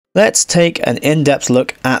Let's take an in-depth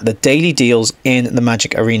look at the daily deals in the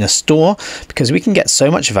Magic Arena store, because we can get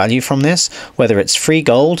so much value from this, whether it's free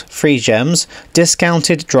gold, free gems,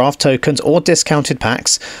 discounted draft tokens, or discounted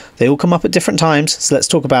packs. They all come up at different times, so let's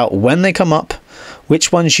talk about when they come up,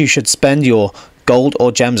 which ones you should spend your gold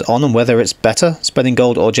or gems on, and whether it's better spending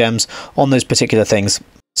gold or gems on those particular things.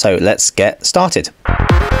 So let's get started.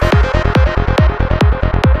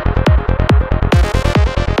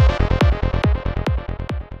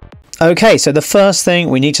 Okay, so the first thing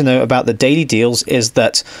we need to know about the daily deals is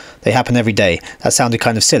that they happen every day. That sounded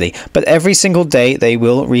kind of silly, but every single day they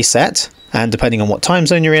will reset, and depending on what time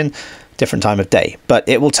zone you're in, different time of day, but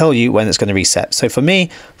it will tell you when it's going to reset. So for me,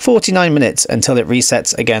 49 minutes until it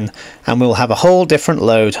resets again, and we'll have a whole different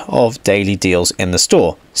load of daily deals in the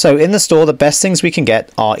store. So in the store, the best things we can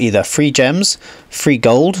get are either free gems, free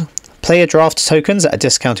gold, player draft tokens at a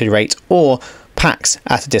discounted rate, or packs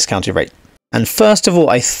at a discounted rate. And first of all,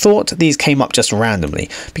 I thought these came up just randomly,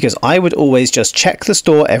 because I would always just check the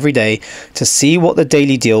store every day to see what the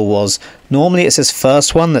daily deal was. Normally it's this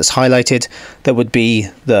first one that's highlighted that would be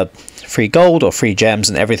the free gold or free gems,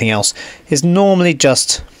 and everything else is normally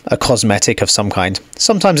just a cosmetic of some kind.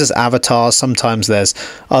 Sometimes there's avatars, sometimes there's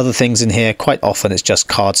other things in here. Quite often it's just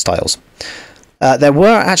card styles. There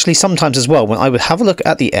were actually sometimes as well when I would have a look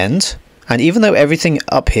at the end, and even though everything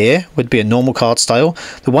up here would be a normal card style,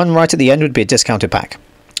 the one right at the end would be a discounted pack.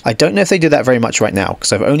 I don't know if they do that very much right now,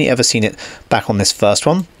 because I've only ever seen it back on this first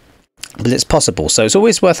one, but it's possible, so it's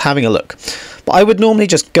always worth having a look. But I would normally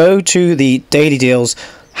just go to the daily deals,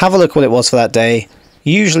 have a look what it was for that day.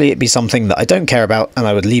 Usually it'd be something that I don't care about, and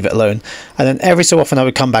I would leave it alone, and then every so often I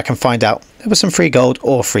would come back and find out there was some free gold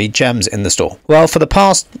or free gems in the store. Well, for the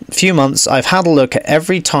past few months I've had a look at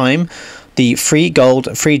every time the free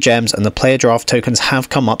gold, free gems, and the player draft tokens have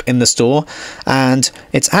come up in the store, and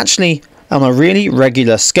it's actually on a really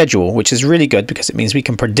regular schedule, which is really good because it means we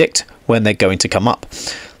can predict when they're going to come up.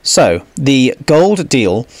 So the gold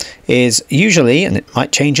deal is usually, and it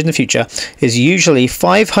might change in the future, is usually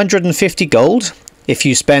 550 gold if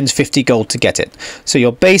you spend 50 gold to get it. So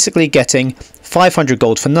you're basically getting 500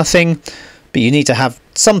 gold for nothing, but you need to have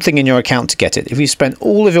something in your account to get it. If you spend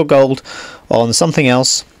all of your gold on something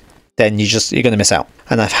else, then you're going to miss out.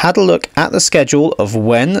 And I've had a look at the schedule of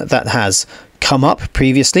when that has come up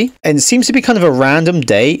previously, and it seems to be kind of a random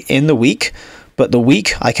day in the week, but the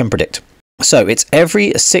week I can predict. So it's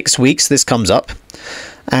every 6 weeks this comes up,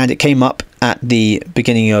 and it came up at the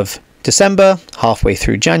beginning of December, halfway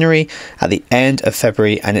through January, at the end of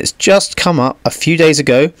February, and it's just come up a few days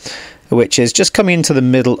ago, which is just coming into the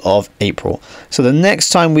middle of April. So the next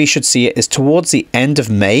time we should see it is towards the end of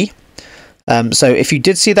May. So if you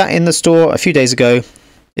did see that in the store a few days ago,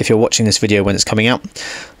 if you're watching this video when it's coming out,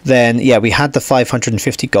 then yeah, we had the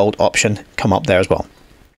 550 gold option come up there as well.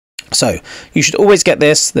 So you should always get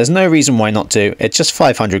this. There's no reason why not to. It's just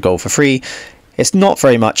 500 gold for free. It's not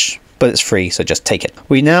very much, but it's free, so just take it.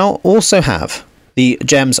 We now also have the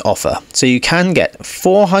gems offer. So you can get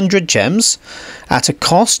 400 gems at a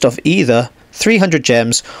cost of either 300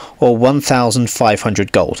 gems or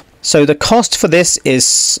 1,500 gold. So the cost for this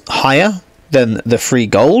is higher than the free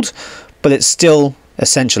gold, but it's still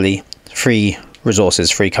essentially free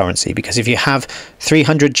resources, free currency, because if you have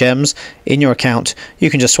 300 gems in your account, you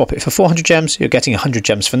can just swap it for 400 gems. You're getting 100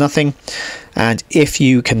 gems for nothing. And if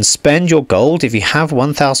you can spend your gold, if you have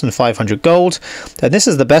 1,500 gold, then this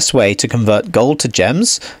is the best way to convert gold to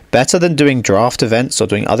gems, better than doing draft events or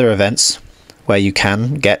doing other events where you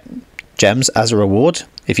can get gems as a reward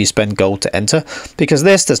if you spend gold to enter, because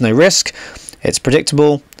there's no risk, it's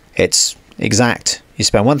predictable, it's exact. You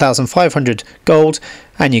spend 1,500 gold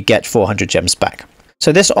and you get 400 gems back.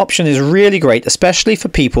 So this option is really great, especially for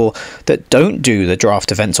people that don't do the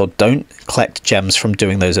draft events or don't collect gems from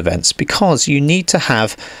doing those events, because you need to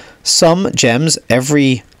have some gems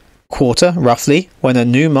every quarter roughly. When a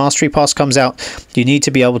new mastery pass comes out, you need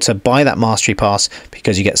to be able to buy that mastery pass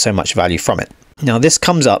because you get so much value from it. Now this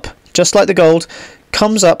comes up just like the gold,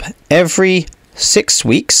 comes up every 6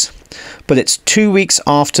 weeks, but it's 2 weeks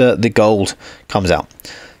after the gold comes out.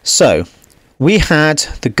 So we had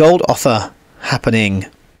the gold offer happening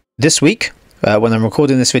this week when I'm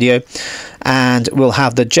recording this video, and we'll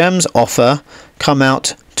have the gems offer come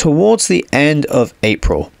out towards the end of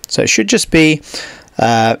April. So it should just be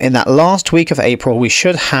in that last week of April, we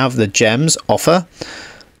should have the gems offer.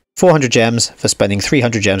 400 gems for spending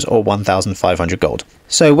 300 gems or 1,500 gold.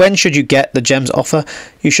 So when should you get the gems offer?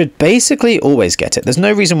 You should basically always get it. There's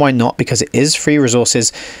no reason why not, because it is free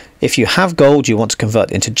resources. If you have gold you want to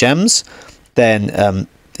convert into gems, then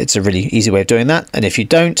it's a really easy way of doing that. And if you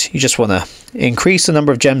don't, you just want to increase the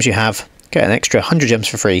number of gems you have, get an extra 100 gems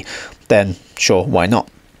for free, then sure, why not?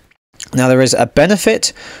 Now there is a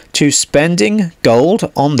benefit to spending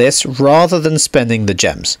gold on this rather than spending the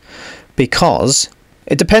gems, because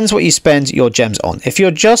it depends what you spend your gems on. If you're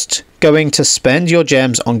just going to spend your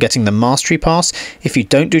gems on getting the Mastery Pass, if you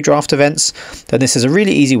don't do draft events, then this is a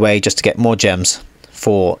really easy way just to get more gems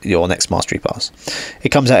for your next Mastery Pass. It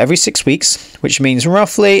comes out every 6 weeks, which means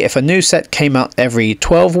roughly if a new set came out every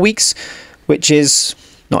 12 weeks, which is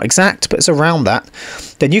not exact, but it's around that,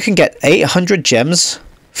 then you can get 800 gems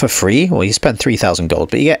for free. Well, you spend 3,000 gold,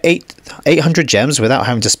 but you get 800 gems without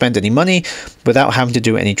having to spend any money, without having to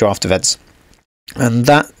do any draft events. And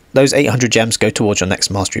those 800 gems go towards your next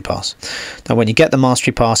Mastery Pass. Now when you get the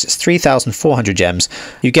Mastery Pass, it's 3,400 gems.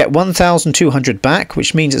 You get 1,200 back,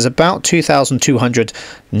 which means it's about 2,200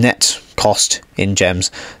 net cost in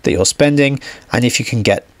gems that you're spending. And if you can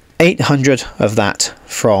get 800 of that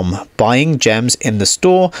from buying gems in the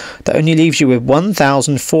store, that only leaves you with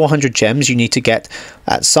 1,400 gems you need to get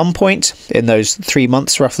at some point in those 3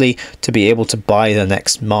 months roughly to be able to buy the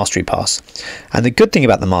next Mastery Pass. And the good thing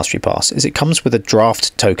about the Mastery Pass is it comes with a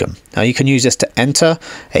draft token. Now you can use this to enter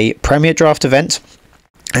a Premier Draft event,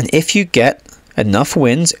 and if you get enough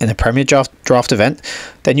wins in a Premier Draft event,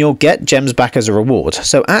 then you'll get gems back as a reward.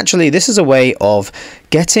 So actually this is a way of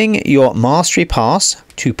getting your Mastery Pass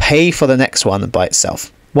to pay for the next one by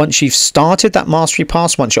itself. Once you've started that Mastery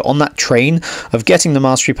Pass, once you're on that train of getting the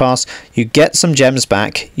Mastery Pass, you get some gems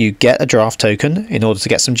back, you get a draft token in order to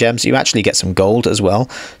get some gems, you actually get some gold as well,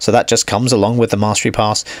 so that just comes along with the Mastery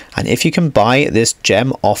Pass. And if you can buy this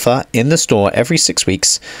gem offer in the store every 6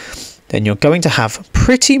 weeks, then you're going to have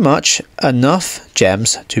pretty much enough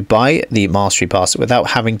gems to buy the Mastery Pass without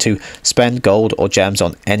having to spend gold or gems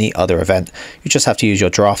on any other event. You just have to use your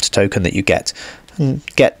draft token that you get and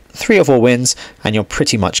get 3 or 4 wins, and you'll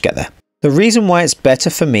pretty much get there. The reason why it's better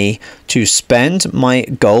for me to spend my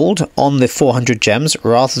gold on the 400 gems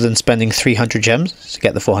rather than spending 300 gems to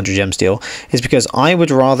get the 400 gems deal is because I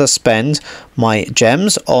would rather spend my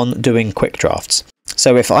gems on doing quick drafts.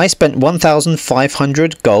 So if I spent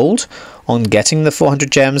 1,500 gold on getting the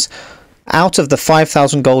 400 gems, out of the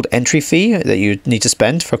 5,000 gold entry fee that you need to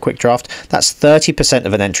spend for a quick draft, that's 30%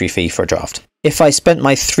 of an entry fee for a draft. If I spent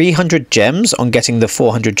my 300 gems on getting the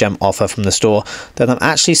 400 gem offer from the store, then I'm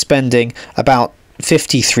actually spending about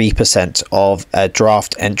 53% of a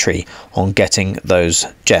draft entry on getting those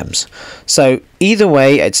gems. So either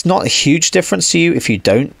way, it's not a huge difference to you if you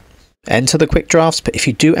don't enter the quick drafts, but if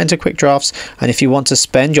you do enter quick drafts and if you want to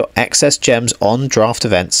spend your excess gems on draft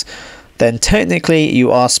events, then technically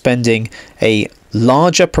you are spending a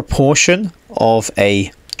larger proportion of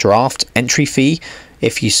a draft entry fee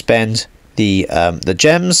if you spend the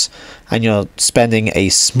gems, and you're spending a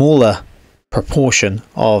smaller proportion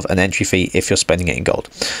of an entry fee if you're spending it in gold.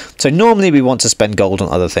 So normally we want to spend gold on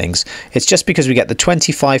other things. It's just because we get the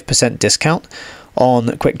 25% discount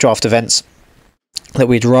on quick draft events that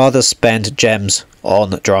we'd rather spend gems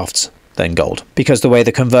on drafts than gold, because the way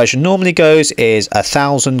the conversion normally goes is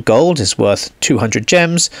 1,000 gold is worth 200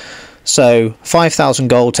 gems. So 5,000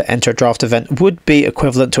 gold to enter a draft event would be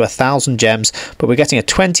equivalent to 1,000 gems, but we're getting a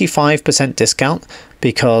 25% discount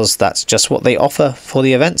because that's just what they offer for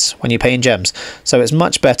the events when you pay in gems. So it's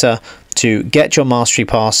much better to get your Mastery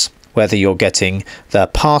Pass, whether you're getting the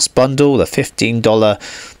Pass Bundle, the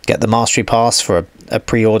 $15 get the Mastery Pass for a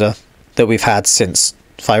pre-order that we've had since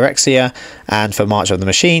Phyrexia and for March of the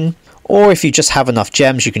Machine, or if you just have enough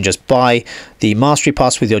gems, you can just buy the Mastery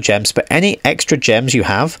Pass with your gems. But any extra gems you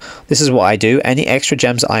have, this is what I do, any extra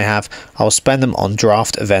gems I have, I'll spend them on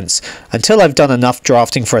draft events. Until I've done enough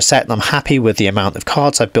drafting for a set and I'm happy with the amount of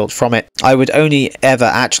cards I've built from it, I would only ever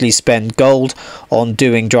actually spend gold on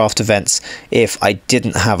doing draft events if I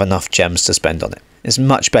didn't have enough gems to spend on it. It's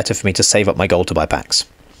much better for me to save up my gold to buy packs.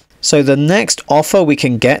 So the next offer we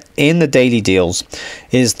can get in the daily deals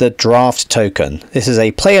is the draft token. This is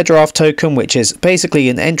a player draft token, which is basically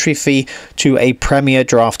an entry fee to a Premier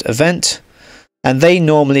Draft event, and they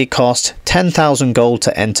normally cost 10,000 gold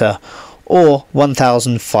to enter or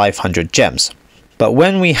 1,500 gems. But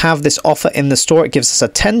when we have this offer in the store, it gives us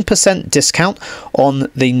a 10% discount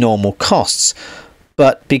on the normal costs.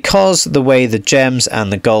 But because the way the gems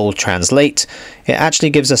and the gold translate, it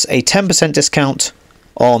actually gives us a 10% discount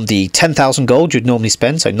on the 10,000 gold you'd normally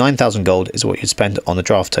spend. So 9,000 gold is what you'd spend on the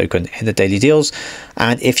draft token in the daily deals.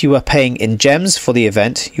 And if you were paying in gems for the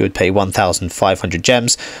event, you would pay 1,500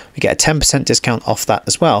 gems. We get a 10% discount off that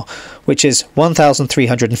as well, which is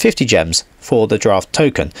 1,350 gems for the draft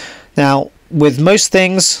token. Now, with most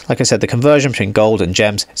things, like I said, the conversion between gold and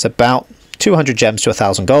gems is about 200 gems to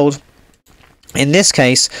 1,000 gold. In this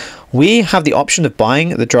case, we have the option of buying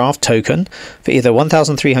the draft token for either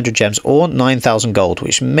 1,300 gems or 9,000 gold,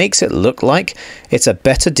 which makes it look like it's a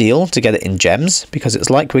better deal to get it in gems, because it's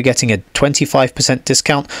like we're getting a 25%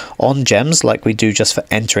 discount on gems like we do just for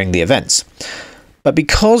entering the events. But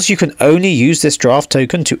because you can only use this draft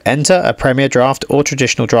token to enter a Premier Draft or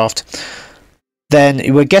traditional draft, then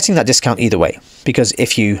we're getting that discount either way. Because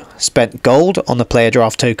if you spent gold on the player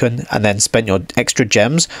draft token and then spent your extra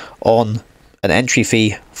gems on an entry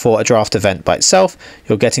fee for a draft event by itself,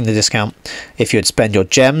 you're getting the discount. If you'd spend your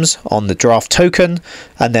gems on the draft token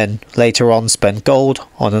and then later on spend gold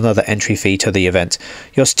on another entry fee to the event,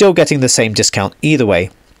 you're still getting the same discount either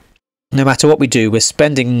way. No matter what we do, we're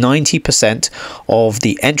spending 90% of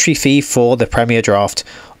the entry fee for the Premier Draft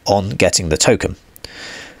on getting the token.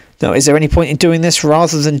 Now, is there any point in doing this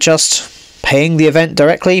rather than just paying the event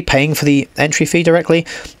directly, paying for the entry fee directly?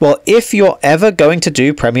 Well, if you're ever going to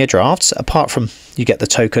do Premier Drafts, apart from you get the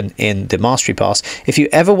token in the Mastery Pass, if you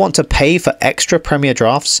ever want to pay for extra Premier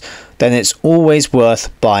Drafts, then it's always worth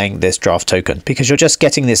buying this draft token, because you're just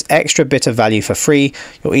getting this extra bit of value for free.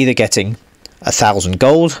 You're either getting 1,000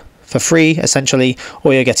 gold for free essentially,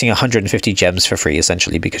 or you're getting 150 gems for free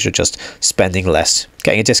essentially, because you're just spending less,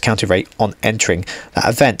 getting a discounted rate on entering that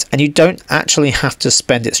event. And you don't actually have to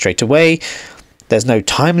spend it straight away. There's no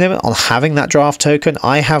time limit on having that draft token.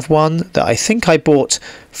 I have one that I think I bought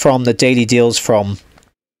from the daily deals from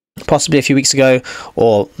possibly a few weeks ago,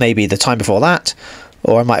 or maybe the time before that,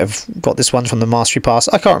 or I might have got this one from the Mastery Pass.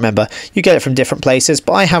 I can't remember. You get it from different places,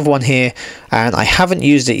 but I have one here and I haven't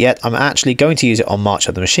used it yet. I'm actually going to use it on March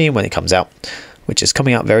of the Machine when it comes out, which is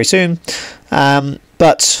coming out very soon.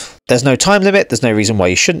 But there's no time limit. There's no reason why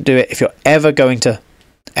you shouldn't do it. If you're ever going to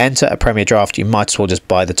enter a Premier Draft, you might as well just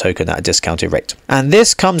buy the token at a discounted rate. And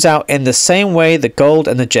this comes out in the same way the gold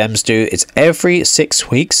and the gems do. It's every 6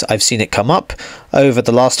 weeks. I've seen it come up over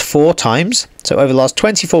the last 4 times. So over the last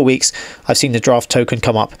 24 weeks, I've seen the draft token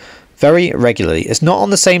come up very regularly. It's not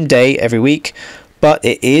on the same day every week, but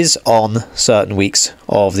it is on certain weeks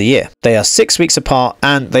of the year. They are 6 weeks apart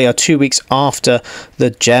and they are 2 weeks after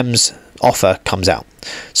the gems offer comes out.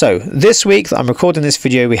 So this week that I'm recording this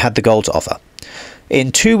video, we had the gold offer.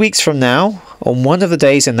 In 2 weeks from now, on one of the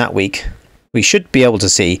days in that week, we should be able to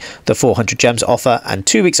see the 400 gems offer, and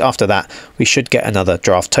 2 weeks after that, we should get another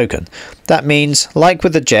draft token. That means, like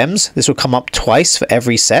with the gems, this will come up twice for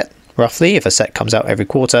every set, roughly, if a set comes out every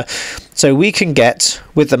quarter. So we can get,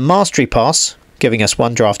 with the Mastery Pass giving us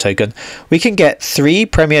 1 draft token, we can get 3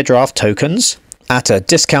 Premier Draft tokens at a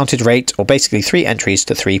discounted rate, or basically 3 entries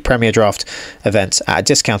to 3 Premier Draft events at a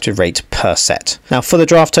discounted rate per set. Now for the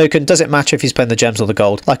draft token, does it matter if you spend the gems or the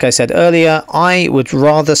gold? Like I said earlier, I would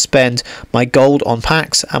rather spend my gold on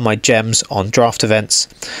packs and my gems on draft events.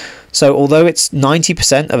 So although it's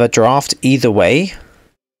 90% of a draft either way,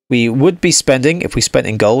 we would be spending, if we spent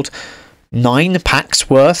in gold, 9 packs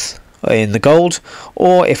worth in the gold,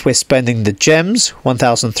 or if we're spending the gems,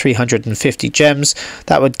 1,350 gems,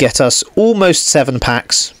 that would get us almost 7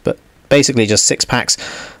 packs, but basically just 6 packs.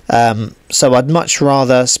 So I'd much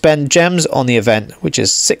rather spend gems on the event, which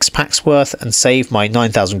is 6 packs worth, and save my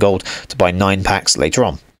 9,000 gold to buy 9 packs later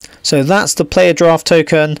on. So that's the player draft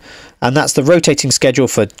token, and that's the rotating schedule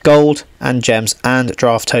for gold and gems and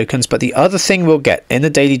draft tokens. But the other thing we'll get in the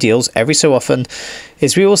daily deals every so often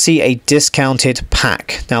is we will see a discounted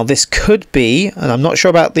pack. Now this could be, and I'm not sure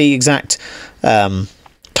about the exact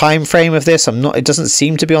time frame of this, it doesn't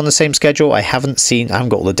seem to be on the same schedule. I haven't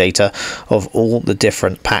got all the data of all the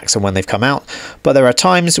different packs and when they've come out, but there are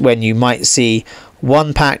times when you might see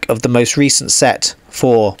 1 pack of the most recent set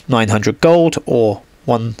for 900 gold or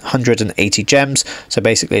 180 gems, so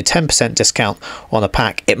basically a 10% discount on a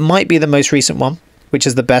pack. It might be the most recent one, which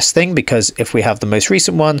is the best thing, because if we have the most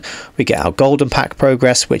recent one, we get our golden pack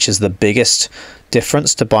progress, which is the biggest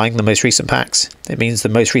difference to buying the most recent packs. It means the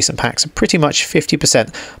most recent packs are pretty much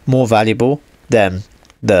 50% more valuable than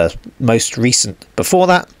the most recent before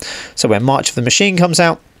that. So when March of the Machine comes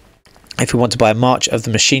out, if we want to buy a March of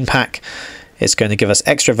the Machine pack, it's going to give us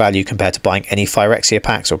extra value compared to buying any Phyrexia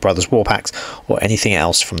packs or Brothers War packs or anything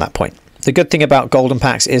else from that point. The good thing about golden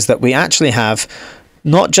packs is that we actually have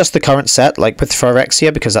not just the current set like with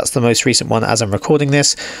Phyrexia, because that's the most recent one as I'm recording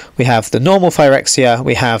this. We have the normal Phyrexia,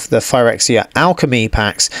 we have the Phyrexia Alchemy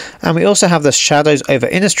packs, and we also have the Shadows over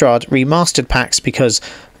Innistrad remastered packs, because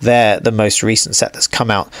they're the most recent set that's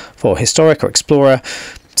come out for Historic or Explorer.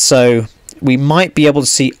 So we might be able to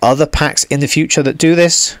see other packs in the future that do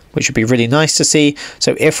this, which would be really nice to see.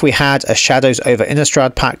 So if we had a Shadows over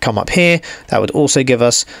Innistrad pack come up here, that would also give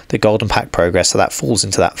us the golden pack progress. So that falls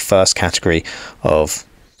into that first category of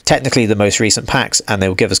technically the most recent packs, and they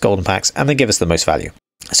will give us golden packs, and they give us the most value.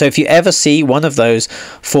 So if you ever see one of those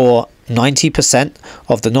for 90%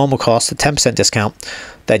 of the normal cost, a 10% discount,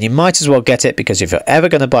 then you might as well get it, because if you're ever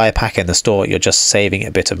going to buy a pack in the store, you're just saving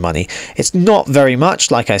a bit of money. It's not very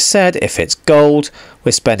much, like I said. If it's gold,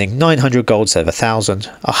 we're spending 900 gold instead of 1,000.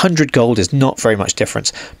 100 gold is not very much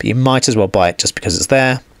difference, but you might as well buy it just because it's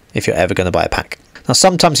there if you're ever going to buy a pack. Now,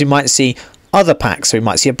 sometimes you might see other packs. So we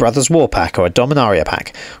might see a Brothers War pack or a Dominaria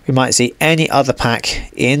pack. We might see any other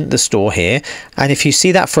pack in the store here. And if you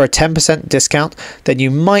see that for a 10% discount, then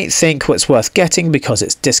you might think it's worth getting because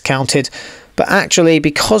it's discounted. But actually,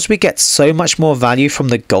 because we get so much more value from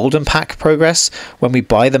the golden pack progress when we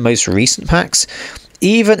buy the most recent packs,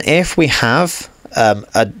 even if we have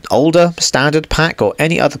an older standard pack or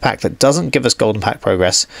any other pack that doesn't give us golden pack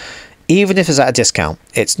progress, even if it's at a discount,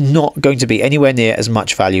 it's not going to be anywhere near as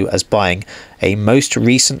much value as buying a most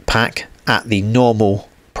recent pack at the normal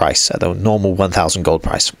price, at the normal 1,000 gold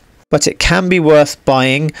price. But it can be worth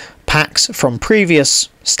buying packs from previous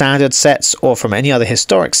standard sets or from any other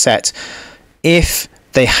historic set if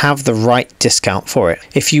they have the right discount for it.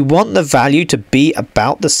 If you want the value to be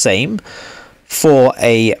about the same for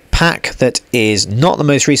a pack that is not the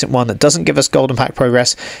most recent one, that doesn't give us golden pack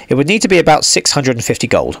progress, it would need to be about 650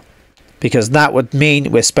 gold. Because that would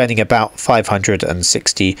mean we're spending about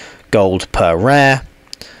 560 gold per rare,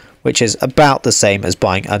 which is about the same as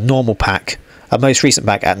buying a normal pack, a most recent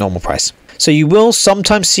pack at normal price. So you will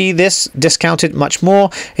sometimes see this discounted much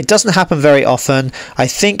more. It doesn't happen very often. I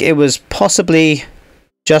think it was possibly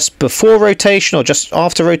just before rotation or just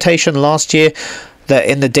after rotation last year that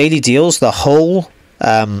in the daily deals, the whole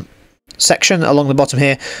section along the bottom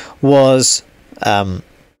here was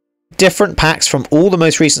different packs from all the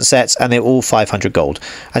most recent sets, and they're all 500 gold.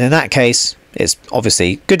 And in that case, it's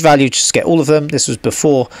obviously good value to just get all of them. This was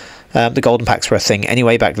before the golden packs were a thing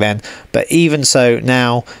anyway back then. But even so,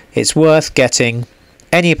 now it's worth getting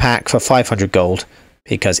any pack for 500 gold,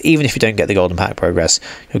 because even if you don't get the golden pack progress,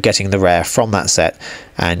 you're getting the rare from that set,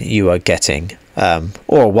 and you are getting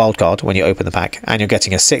or a wild card when you open the pack, and you're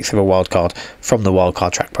getting a 1/6 of a wild card from the wild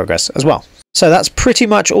card track progress as well. So that's pretty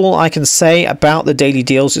much all I can say about the daily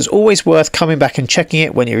deals. It's always worth coming back and checking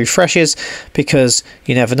it when it refreshes, because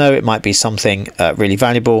you never know, it might be something really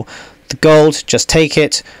valuable. The gold, just take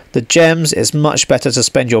it. The gems, is much better to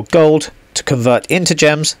spend your gold to convert into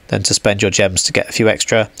gems than to spend your gems to get a few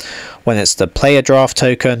extra. When it's the player draft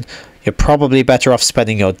token, you're probably better off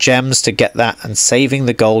spending your gems to get that and saving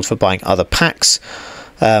the gold for buying other packs.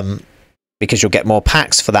 Because you'll get more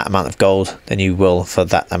packs for that amount of gold than you will for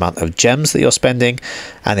that amount of gems that you're spending.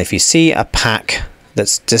 And if you see a pack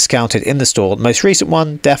that's discounted in the store, the most recent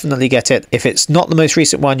one, definitely get it. If it's not the most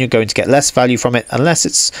recent one, you're going to get less value from it unless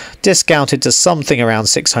it's discounted to something around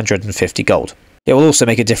 650 gold. It will also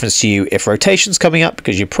make a difference to you if rotation's coming up,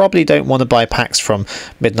 because you probably don't want to buy packs from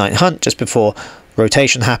Midnight Hunt just before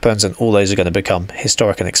rotation happens, and all those are going to become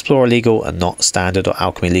Historic and Explorer legal and not Standard or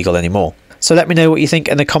Alchemy legal anymore. So let me know what you think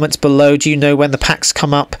in the comments below. Do you know when the packs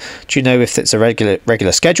come up? Do you know if it's a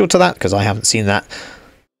regular schedule to that? Because I haven't seen that.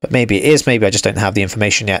 But maybe it is. Maybe I just don't have the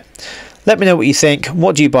information yet. Let me know what you think.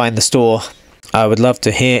 What do you buy in the store? I would love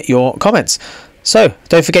to hear your comments. So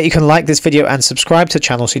don't forget, you can like this video and subscribe to the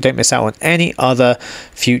channel so you don't miss out on any other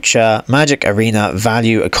future Magic Arena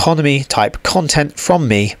value economy type content from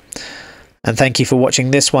me. And thank you for watching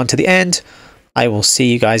this one to the end. I will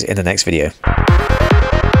see you guys in the next video.